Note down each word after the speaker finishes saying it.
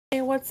Hey,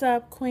 what's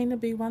up, Queen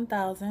of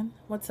B1000?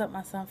 What's up,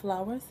 my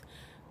sunflowers?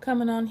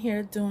 Coming on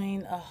here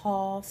doing a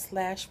haul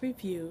slash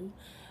review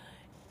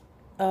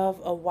of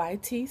a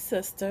YT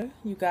sister.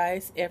 You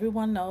guys,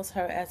 everyone knows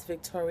her as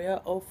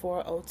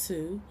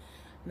Victoria0402.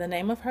 The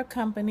name of her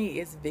company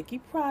is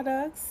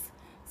VickysProducts.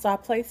 So I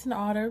placed an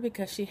order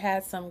because she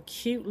had some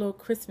cute little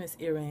Christmas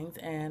earrings,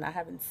 and I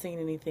haven't seen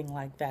anything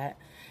like that.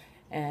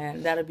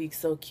 And that'll be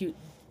so cute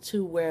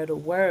to wear to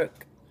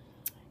work.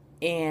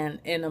 And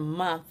in a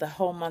month, the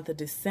whole month of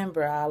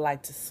December, I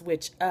like to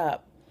switch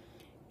up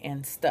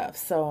and stuff.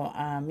 So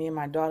me and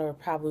my daughter will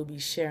probably be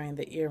sharing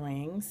the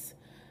earrings.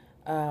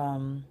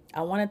 I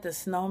wanted the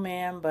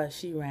snowman, but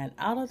she ran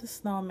out of the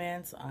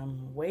snowman, so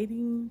I'm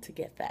waiting to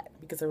get that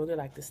because I really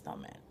like the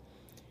snowman.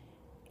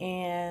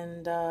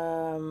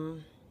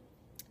 And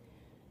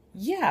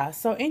yeah,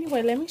 so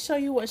anyway, let me show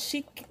you what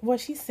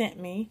she sent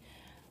me.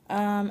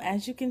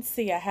 As you can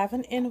see, I have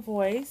an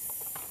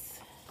invoice.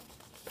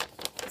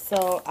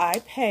 So I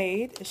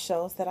paid. It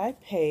shows that I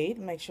paid.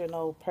 Make sure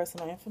no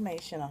personal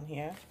information on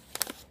here.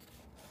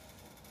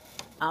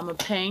 I'm a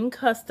paying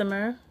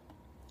customer.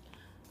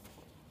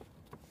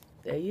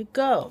 There you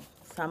go.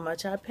 That's how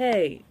much I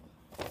paid.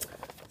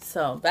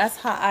 So that's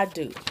how I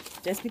do.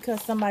 Just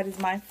because somebody's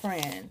my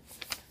friend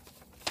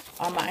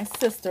or my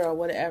sister or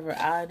whatever,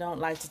 I don't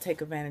like to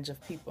take advantage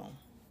of people.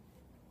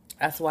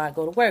 That's why I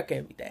go to work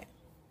every day.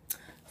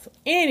 So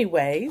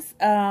anyways,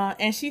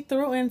 and she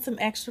threw in some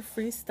extra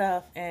free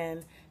stuff,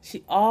 and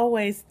she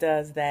always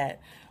does that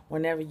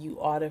whenever you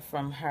order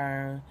from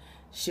her.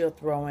 She'll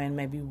throw in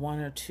maybe one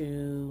or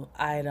two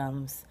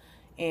items,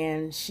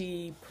 and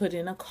she put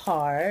in a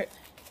card.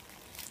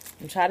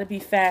 I'm trying to be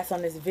fast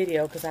on this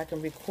video because I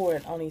can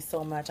record only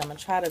so much. I'm going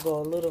to try to go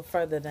a little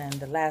further than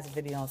the last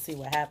video and see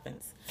what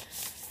happens.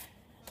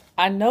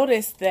 I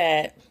noticed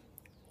that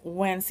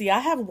I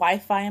have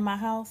Wi-Fi in my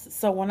house,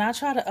 so when I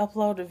try to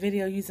upload a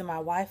video using my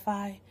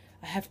Wi-Fi,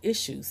 I have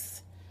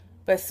issues.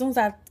 But as soon as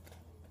I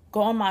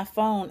go on my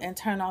phone and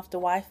turn off the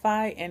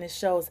Wi-Fi and it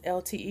shows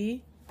LTE,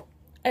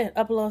 it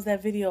uploads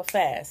that video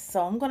fast.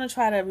 So I'm going to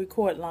try to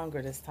record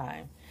longer this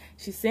time.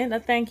 She sent a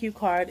thank you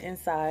card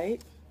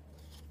inside,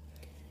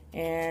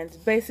 and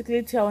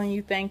basically telling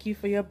you thank you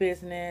for your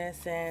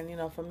business and, you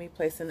know, for me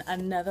placing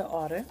another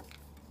order.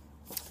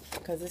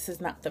 Because this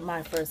is not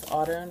my first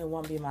order and it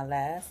won't be my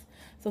last.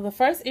 So the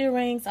first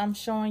earrings I'm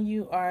showing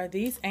you are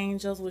these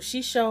angels. Well,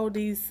 she showed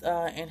these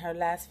in her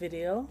last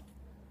video.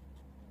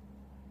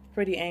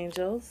 Pretty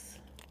angels.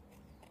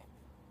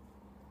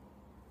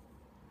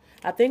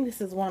 I think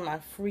this is one of my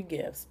free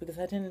gifts because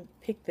I didn't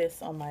pick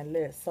this on my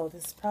list. So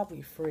this is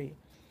probably free.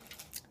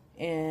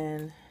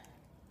 And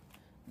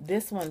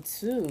this one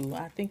too,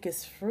 I think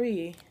is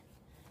free.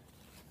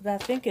 I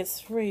think it's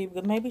free,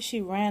 but maybe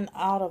she ran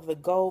out of the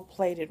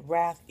gold-plated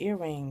wrath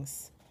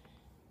earrings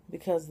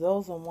because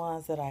those are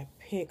ones that I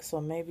picked. So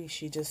maybe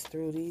she just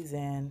threw these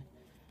in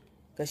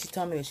because she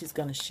told me that she's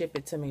going to ship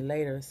it to me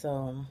later.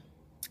 So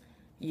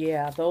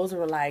yeah, those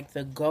were like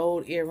the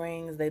gold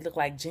earrings. They look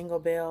like jingle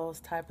bells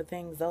type of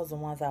things. Those are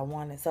the ones I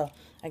wanted. So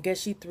I guess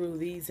she threw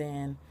these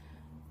in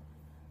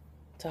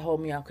to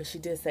hold me off because she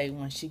did say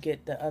when she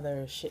get the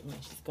other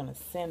shipment, she's going to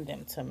send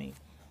them to me.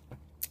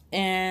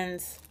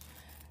 And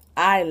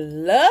I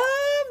love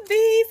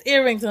these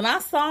earrings. When I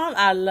saw them,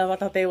 I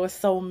thought they were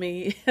so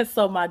me.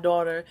 So my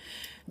daughter.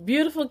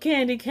 Beautiful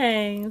candy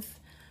canes.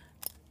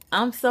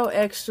 I'm so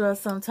extra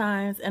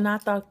sometimes. And I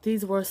thought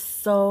these were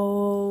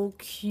so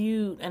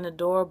cute and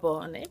adorable.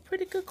 And they're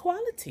pretty good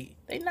quality.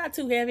 They're not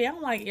too heavy. I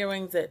don't like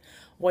earrings that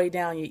weigh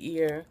down your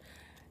ear.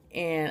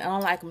 And I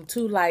don't like them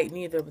too light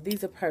neither. But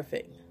these are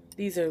perfect.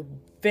 These are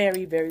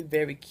very, very,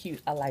 very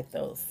cute. I like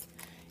those.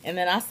 And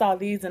then I saw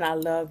these and I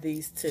love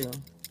these too.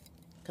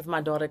 Because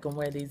my daughter can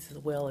wear these as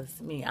well as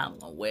me. I'm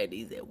going to wear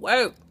these at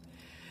work.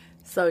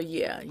 So,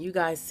 yeah. You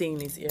guys seen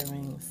these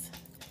earrings.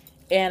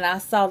 And I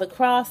saw the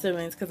cross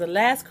earrings. Because the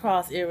last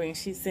cross earring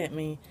she sent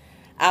me,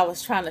 I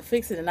was trying to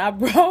fix it. And I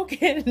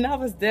broke it. And I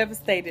was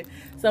devastated.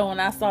 So, when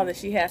I saw that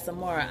she had some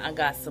more, I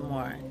got some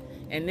more.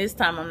 And this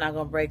time, I'm not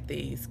going to break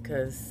these.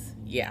 Because,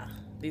 yeah.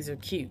 These are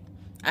cute.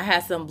 I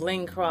had some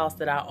bling cross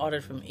that I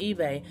ordered from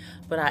eBay.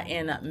 But I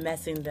ended up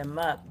messing them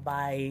up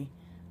by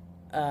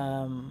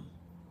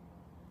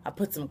I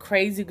put some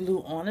crazy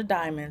glue on the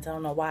diamonds. I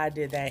don't know why I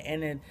did that.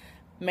 And it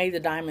made the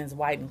diamonds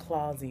white and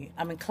cloudy.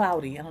 I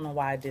don't know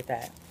why I did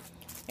that.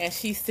 And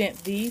she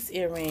sent these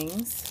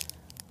earrings.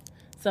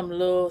 Some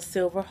little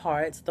silver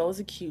hearts.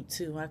 Those are cute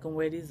too. I can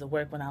wear these to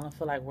work when I don't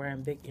feel like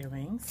wearing big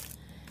earrings.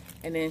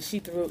 And then she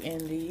threw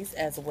in these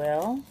as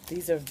well.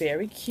 These are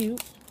very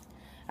cute.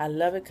 I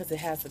love it because it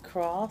has the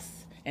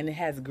cross. And it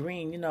has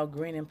green. You know,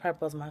 green and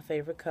purple is my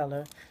favorite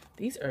color.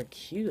 These are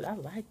cute. I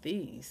like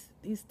these.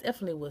 These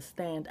definitely will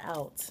stand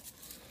out.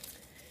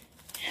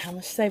 I'm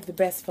going to save the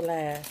best for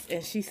last.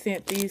 And she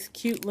sent these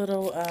cute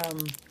little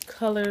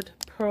colored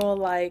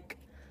pearl-like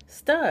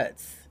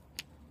studs.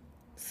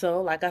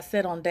 So, like I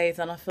said, on days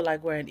I don't feel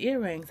like wearing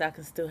earrings, I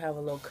can still have a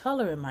little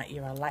color in my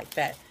ear. I like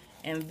that.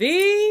 And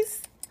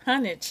these,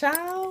 honey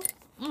child,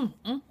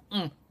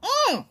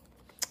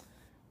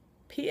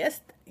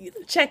 PS,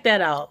 check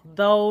that out.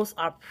 Those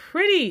are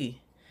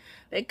pretty.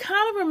 They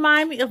kind of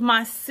remind me of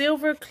my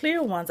silver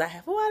clear ones I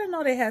have. Oh, I didn't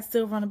know they had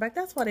silver on the back.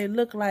 That's why they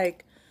look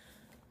like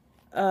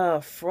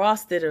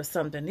frosted or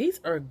something.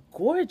 These are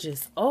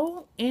gorgeous.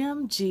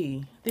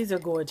 OMG. These are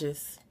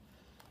gorgeous.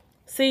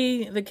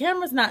 See, the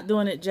camera's not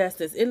doing it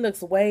justice. It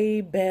looks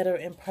way better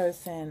in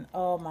person.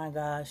 Oh my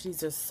gosh,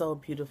 these are so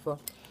beautiful.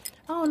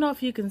 I don't know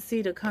if you can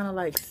see the kind of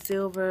like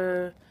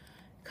silver,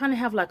 kind of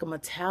have like a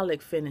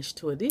metallic finish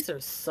to it. These are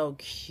so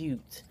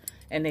cute.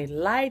 And they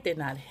light, they're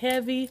not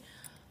heavy.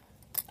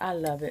 I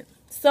love it.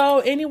 So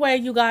anyway,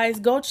 you guys,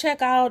 go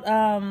check out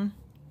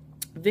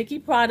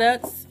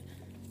VickysProducts.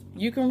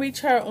 You can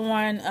reach her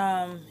on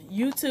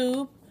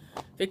YouTube,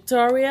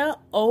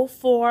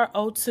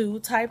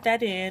 Victoria0402. Type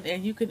that in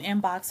and you can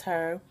inbox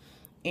her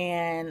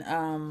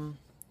and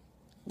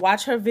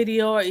watch her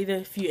video, or either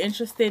if you're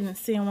interested in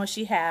seeing what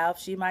she have,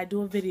 she might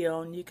do a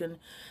video and you can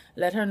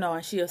let her know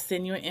and she'll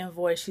send you an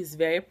invoice. She's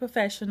very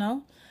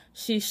professional.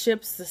 She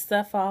ships the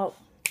stuff out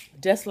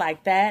just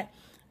like that.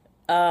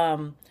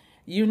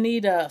 You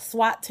need a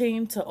SWAT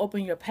team to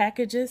open your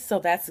packages, so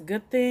that's a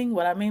good thing.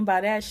 What I mean by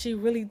that, she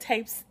really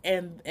tapes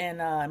and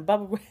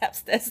bubble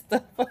wraps that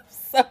stuff up.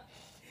 So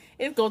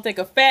it's gonna take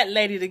a fat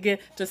lady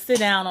to sit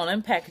down on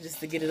them packages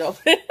to get it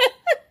open.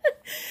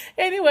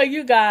 Anyway,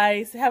 you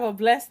guys have a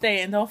blessed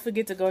day and don't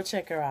forget to go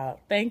check her out.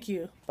 Thank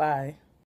you. Bye.